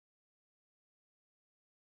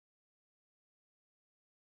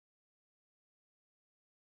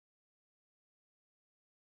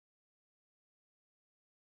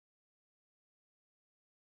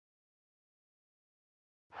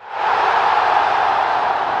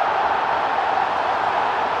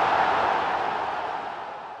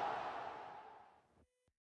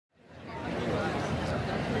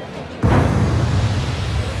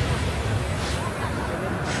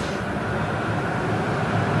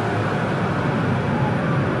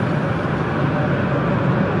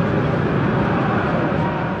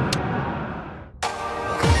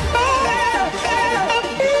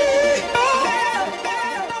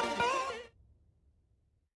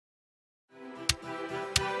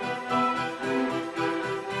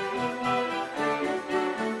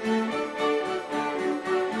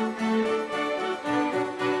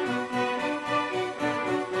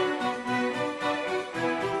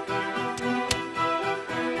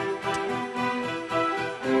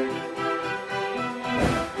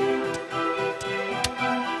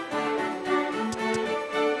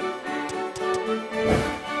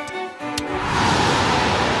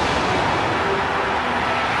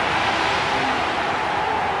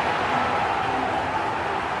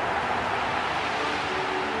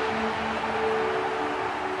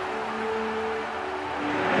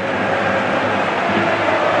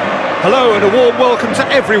warm welcome to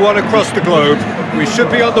everyone across the globe. We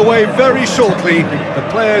should be on the way very shortly. The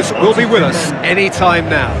players will be with us any time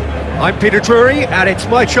now. I'm Peter Drury, and it's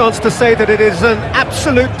my chance to say that it is an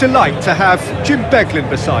absolute delight to have Jim Beglin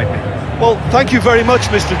beside me. Well, thank you very much,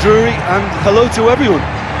 Mr. Drury, and hello to everyone.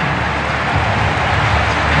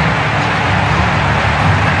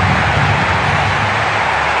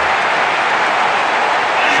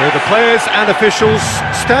 So the players and officials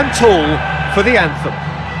stand tall for the anthem.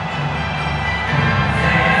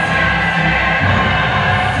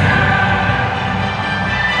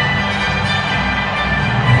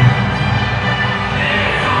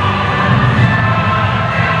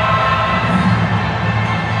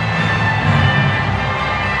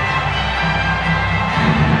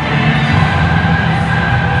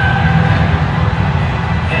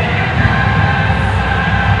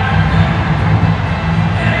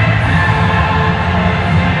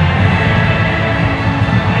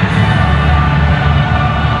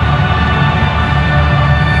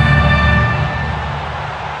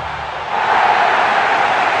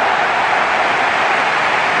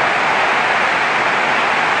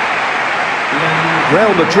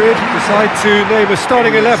 Real Madrid decide to name a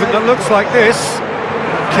starting 11 that looks like this.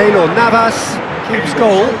 Keylor Navas keeps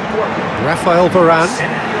goal. Rafael Varane,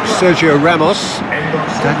 Sergio Ramos,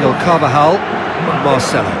 Daniel Carvajal,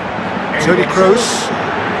 Marcelo. Toni Kroos,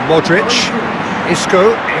 Modric,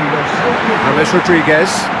 Isco, James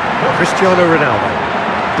Rodriguez, Cristiano Ronaldo.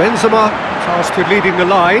 Benzema tasked with leading the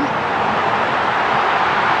line.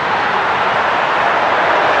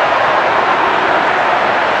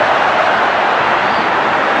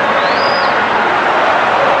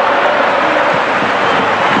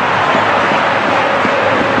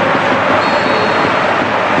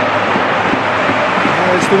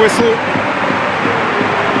 The whistle.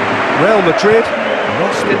 Real Madrid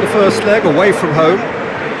lost in the first leg away from home.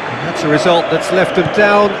 That's a result that's left them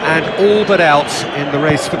down and all but out in the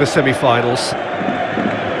race for the semi-finals.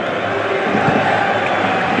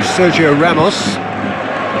 Sergio Ramos,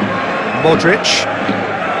 Modric,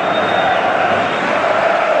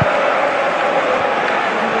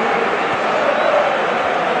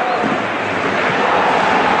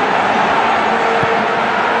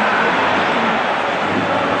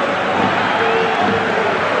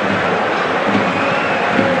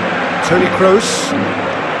 Toni Kroos.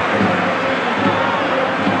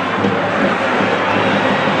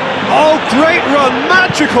 Oh, great run,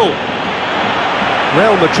 magical!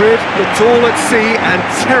 Real Madrid looked all at sea and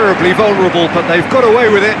terribly vulnerable, but they've got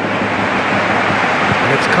away with it.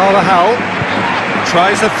 And it's Carvajal,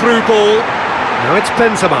 tries a through ball. Now it's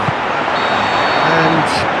Benzema. And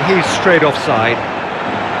he's straight offside.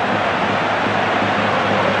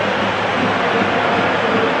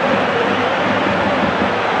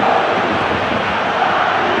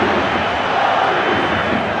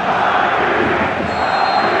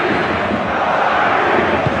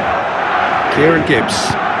 Kieran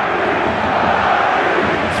Gibbs.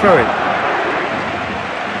 Throw in.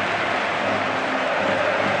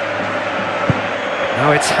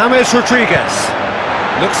 Now it's James Rodriguez.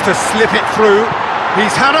 Looks to slip it through.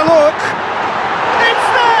 He's had a look. It's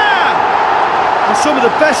there! And some of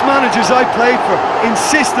the best managers I played for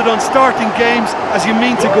insisted on starting games as you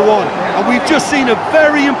mean to go on. And we've just seen a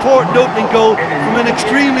very important opening goal from an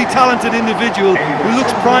extremely talented individual who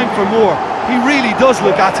looks primed for more. He really does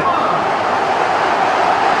look at it.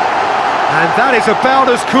 And that is about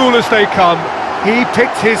as cool as they come. He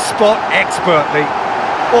picked his spot expertly.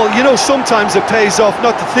 Well, you know, sometimes it pays off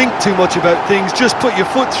not to think too much about things, just put your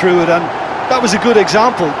foot through it, and that was a good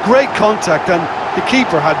example. Great contact, and the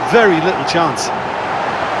keeper had very little chance.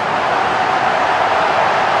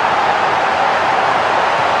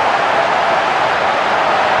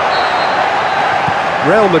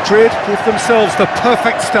 Real Madrid give themselves the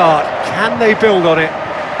perfect start. Can they build on it?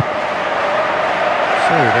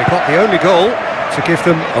 So they got the only goal to give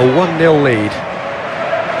them a 1-0 lead.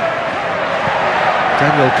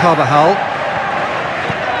 Daniel Carvajal,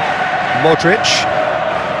 Modric,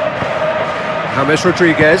 James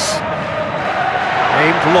Rodriguez,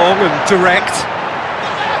 aimed long and direct.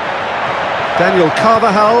 Daniel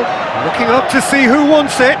Carvajal looking up to see who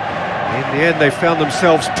wants it. In the end they found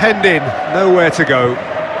themselves penned in, nowhere to go.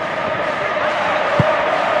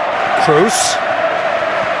 Kroos.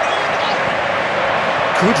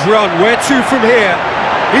 Good run, where to from here?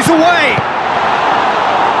 He's away!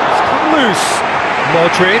 It's come loose.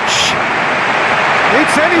 Modric.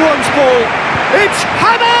 It's anyone's ball. It's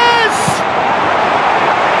James!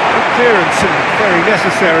 Good clearance and very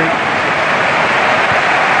necessary.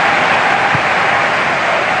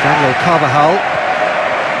 Daniel Carvajal.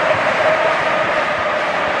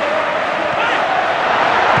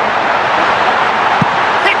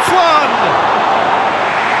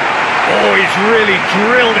 he's really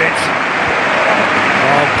drilled it.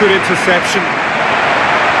 Oh, good interception.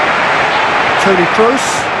 Toni Kroos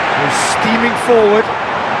is steaming forward.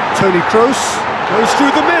 Toni Kroos goes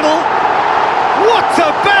through the middle. What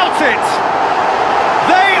about it?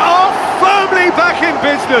 They are firmly back in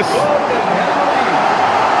business.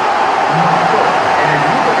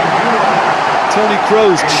 Toni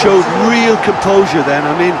Kroos showed real composure then.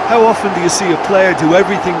 I mean, how often do you see a player do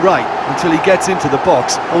everything right until he gets into the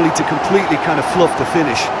box, only to completely kind of fluff the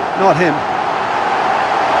finish? Not him.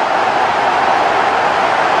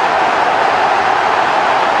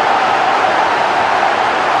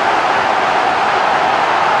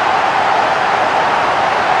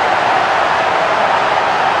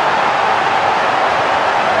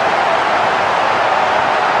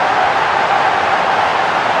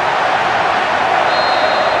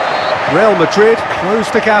 Real Madrid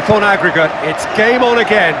close the gap on aggregate. It's game on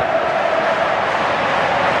again.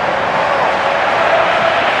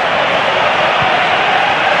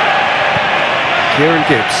 Kieran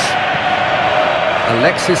Gibbs.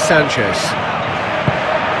 Alexis Sanchez.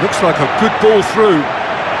 Looks like a good ball through.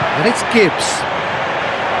 And it's Gibbs.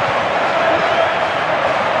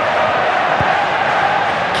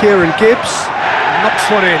 Kieran Gibbs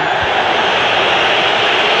knocks one in.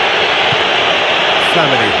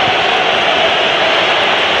 Flamini.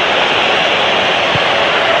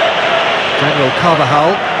 Daniel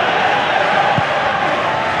Carvajal.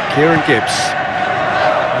 Kieran Gibbs.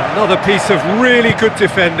 Another piece of really good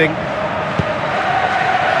defending.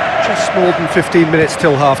 Just more than 15 minutes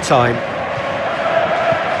till half-time.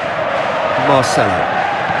 Marcelo.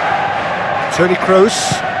 Toni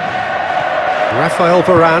Kroos. Rafael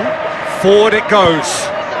Varane. Forward it goes.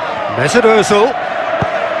 Mesut Ozil.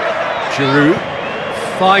 Giroud.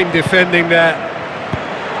 Fine defending there.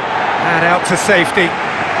 And out to safety.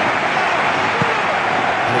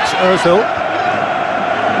 It's Ozil.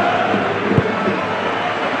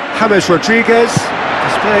 James Rodriguez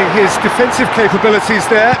displaying his defensive capabilities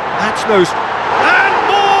there. That's nose. And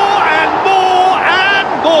more and more and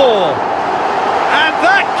more. And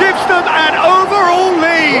that gives them an overall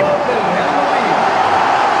lead.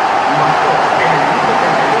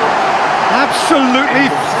 Absolutely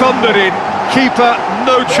thundered in. Keeper,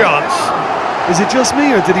 no chance. Is it just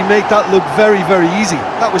me, or did he make that look very, very easy?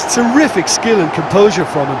 That was terrific skill and composure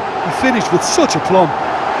from him. He finished with such aplomb.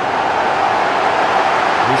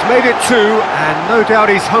 He's made it two, and no doubt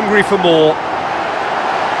he's hungry for more.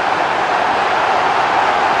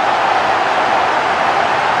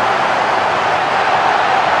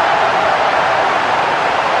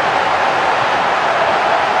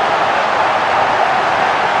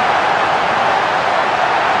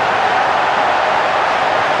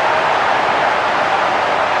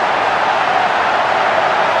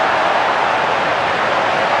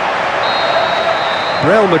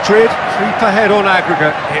 Real Madrid creep ahead on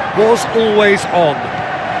aggregate. It was always on.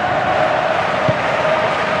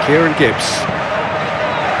 Kieran Gibbs.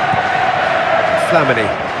 Flamini.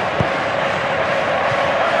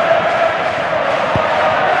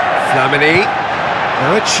 Flamini.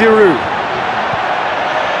 Now it's Giroud.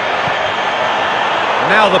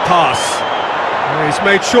 Now the pass. He's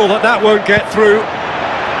made sure that that won't get through.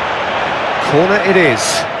 Corner it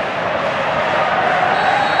is.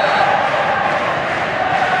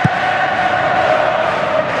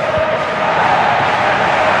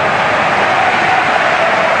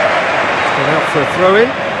 For a throw-in.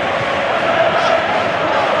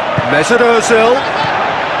 Mesut Ozil.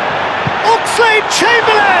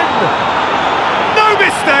 Oxlade-Chamberlain! No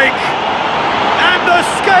mistake! And the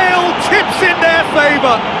scale tips in their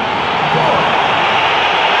favour.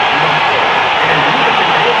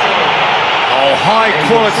 Oh,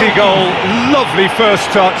 high-quality goal. Lovely first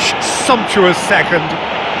touch. Sumptuous second.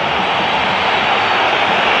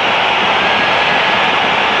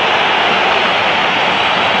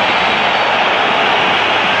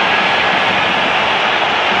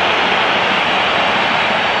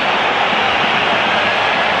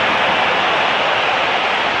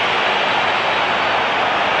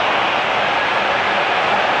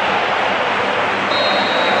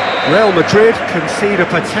 Real Madrid concede a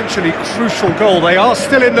potentially crucial goal. They are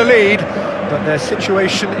still in the lead, but their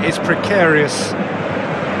situation is precarious.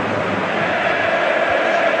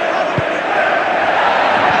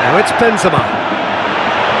 Now it's Benzema.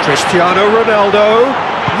 Cristiano Ronaldo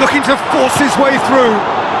looking to force his way through.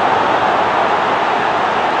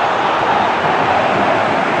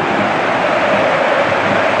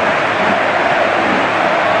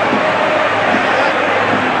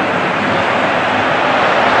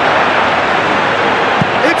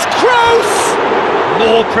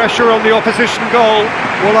 More pressure on the opposition goal.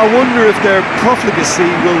 Well, I wonder if their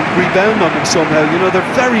profligacy will rebound on them somehow. You know,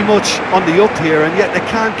 they're very much on the up here, and yet they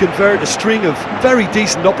can't convert a string of very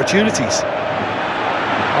decent opportunities.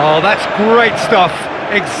 Oh, that's great stuff.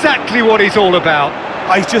 Exactly what he's all about.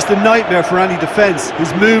 He's just a nightmare for any defence.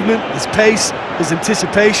 His movement, his pace, his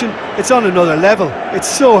anticipation, it's on another level. It's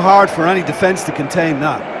so hard for any defence to contain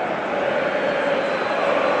that.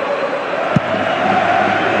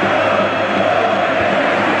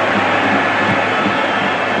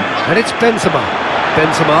 And it's Benzema.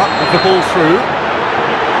 Benzema with the ball through.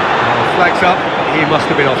 Flags up, he must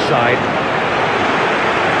have been offside.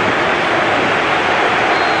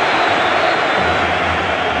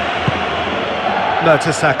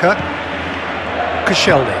 Mertesacker.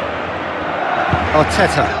 Koscielny.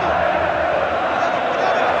 Arteta.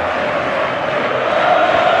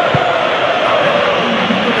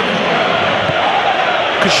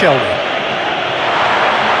 Koscielny.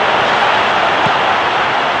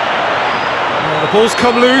 The ball's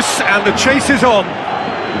come loose and the chase is on.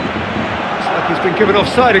 Looks like he's been given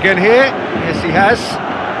offside again here. Yes, he has.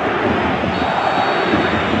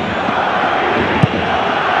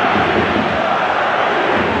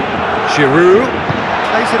 Giroud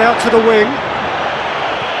plays it out to the wing.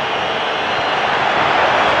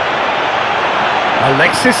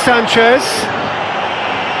 Alexis Sanchez.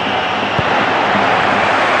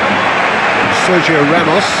 Sergio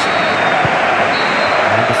Ramos.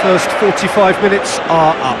 The first 45 minutes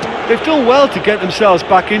are up. They've done well to get themselves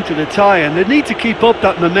back into the tie, and they need to keep up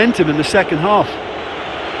that momentum in the second half.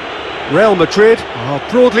 Real Madrid are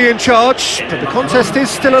broadly in charge, but the contest is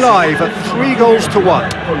still alive at 3-1.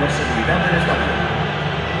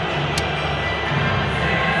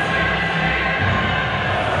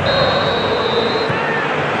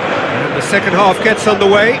 And the second half gets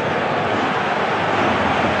underway.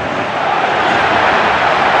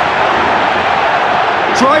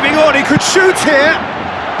 Driving on, he could shoot here.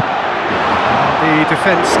 The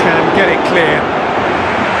defence can get it clear.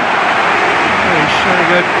 He's showing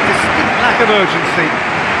a distinct lack of urgency.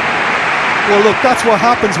 Well, look, that's what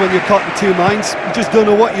happens when you're caught in two minds. You just don't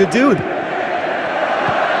know what you're doing.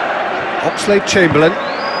 Oxlade-Chamberlain.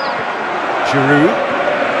 Giroud.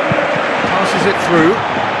 Passes it through.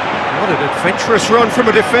 What an adventurous run from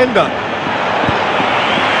a defender.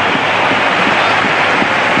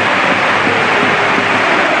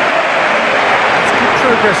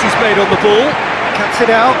 Progress he's made on the ball, cuts it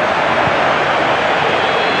out.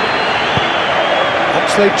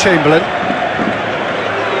 Oxlade-Chamberlain.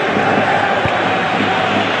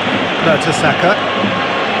 Mertesacker.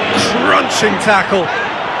 Crunching tackle.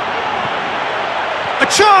 A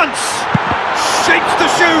chance! Shapes to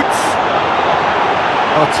shoot!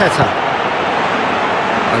 Arteta.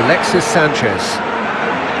 Alexis Sanchez.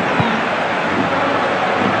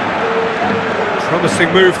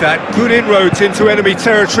 Promising move that, good inroads into enemy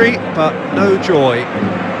territory, but no joy.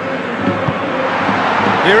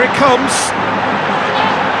 Here it comes.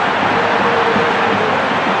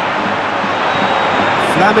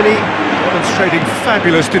 Flamini demonstrating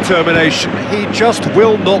fabulous determination. He just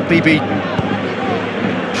will not be beaten.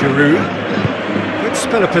 Giroud. Good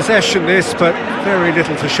spell of possession this, but very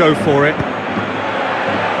little to show for it.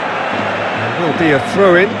 There will be a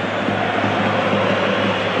throw-in.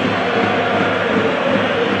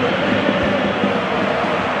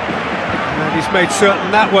 He's made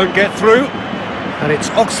certain that won't get through. And it's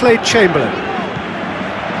Oxlade-Chamberlain.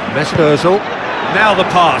 Mesut Ozil. Now the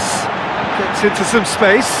pass. Gets into some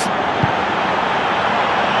space.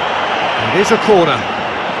 It is a corner.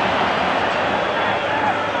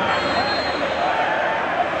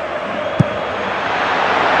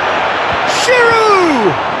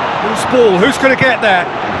 Giroud! Loose ball, who's going to get that?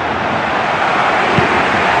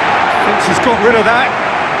 Thinks he's got rid of that.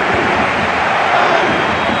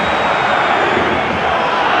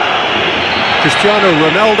 Cristiano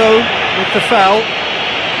Ronaldo with the foul.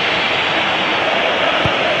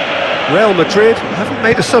 Real Madrid haven't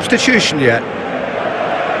made a substitution yet.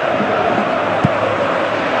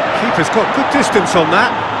 Keeper's got good distance on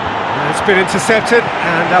that. It's been intercepted,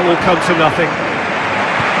 and that will come to nothing.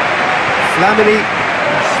 Flamini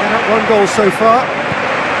has set up one goal so far.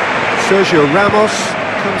 Sergio Ramos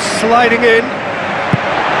comes sliding in.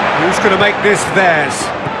 Who's going to make this theirs?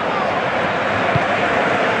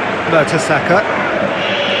 Mertesacker.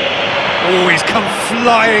 Oh, he's come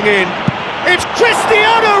flying in. It's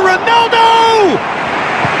Cristiano Ronaldo!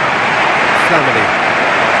 Flamini.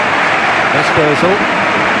 Mesut Ozil.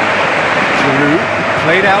 Giroud.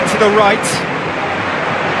 Played out to the right.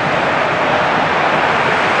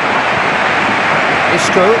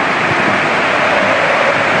 Isco.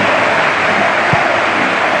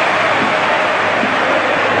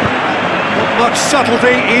 much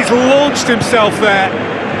subtlety, he's launched himself there.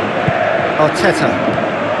 Arteta.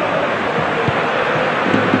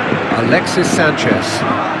 Alexis Sanchez.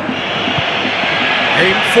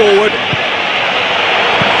 Aim forward.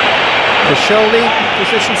 Koscielny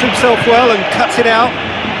positions himself well and cuts it out.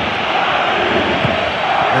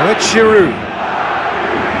 Now it's Giroud.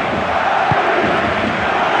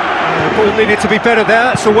 The ball needed to be better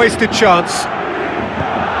there, it's a wasted chance.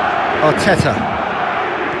 Arteta.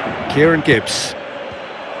 Kieran Gibbs.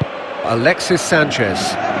 Alexis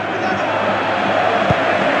Sanchez.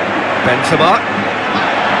 Benzema.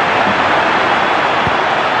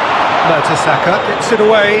 Mertesacker gets it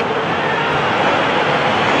away.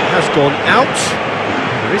 Has gone out.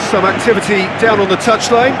 There is some activity down on the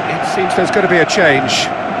touchline. It seems there's going to be a change.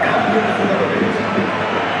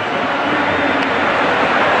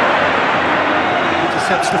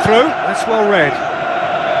 Intercepts the throw. That's well read.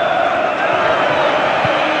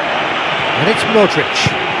 And it's Modric.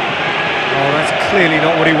 Oh, that's clearly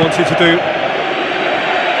not what he wanted to do.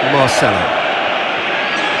 Marcelo.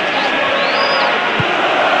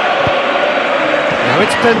 Now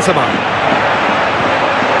it's Benzema.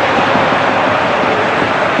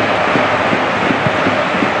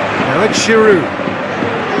 Now it's Giroud.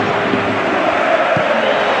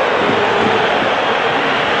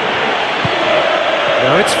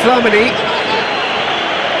 Now it's Flamini.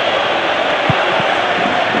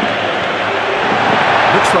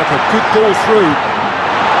 Looks like a good ball through.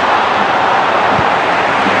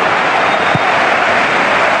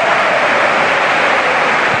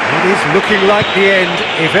 It is looking like the end.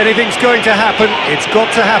 If anything's going to happen, it's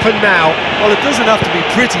got to happen now. Well, it doesn't have to be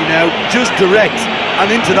pretty now, just direct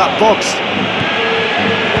and into that box.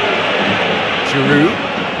 Giroud.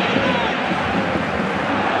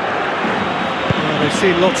 Well, they've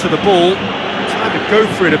seen lots of the ball. Time to go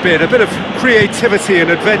for it a bit of creativity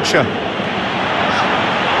and adventure.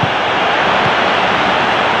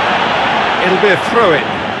 It'll be a throw-in.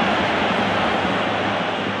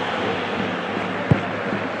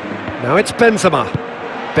 Now it's Benzema.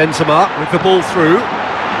 Benzema with the ball through.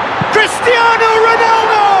 Cristiano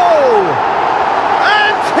Ronaldo!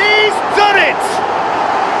 And he's done it!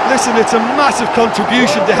 Listen, it's a massive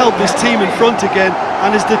contribution to help his team in front again,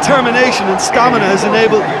 and his determination and stamina has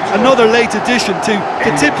enabled another late addition to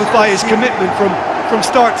typify his commitment from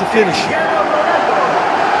start to finish.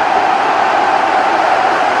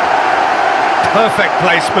 Perfect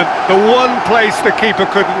placement, the one place the keeper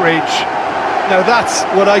couldn't reach. Now that's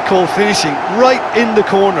what I call finishing, right in the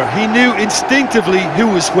corner. He knew instinctively who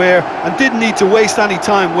was where and didn't need to waste any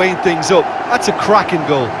time weighing things up. That's a cracking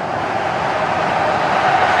goal.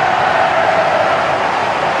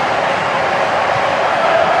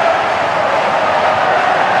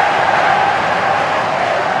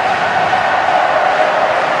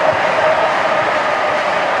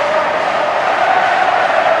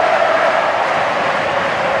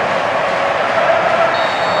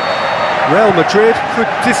 Real Madrid could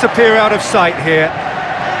disappear out of sight here.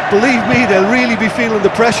 Believe me, they'll really be feeling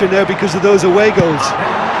the pressure now because of those away goals.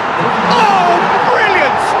 Oh,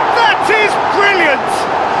 brilliant! That is brilliant!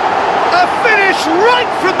 A finish right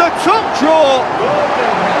from the top draw.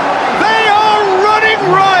 They are running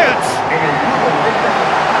riot!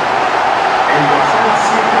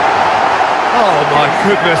 Oh my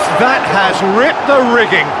goodness, that has ripped the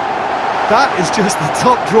rigging. That is just the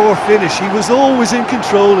top drawer finish. He was always in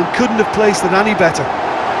control and couldn't have placed it any better.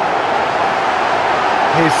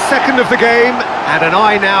 His second of the game, and an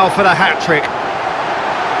eye now for the hat-trick.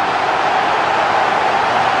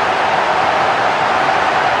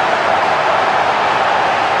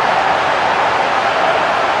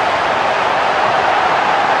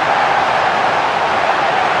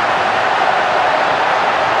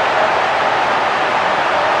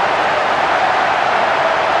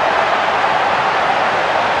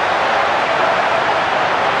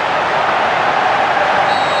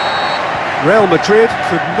 Real Madrid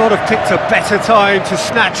could not have picked a better time to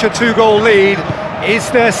snatch a two-goal lead. Is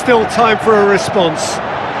there still time for a response?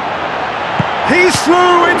 He's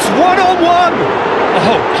through, it's one-on-one!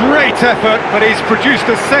 Oh, great effort, but he's produced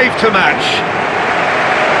a save to match.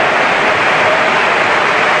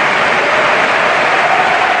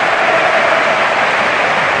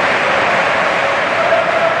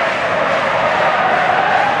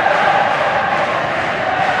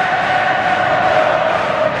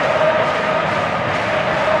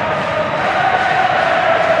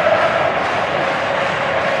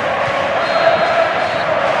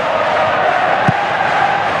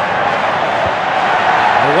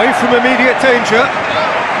 Away from immediate danger.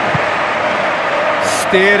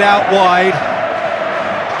 Steered out wide.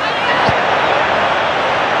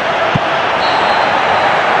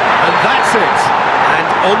 That's it. And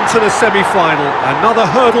on to the semi-final. Another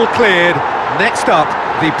hurdle cleared. Next up,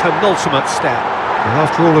 the penultimate step. And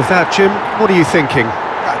after all of that, Jim, what are you thinking?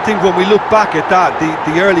 I think when we look back at that,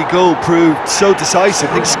 the early goal proved so decisive.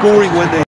 I think scoring when they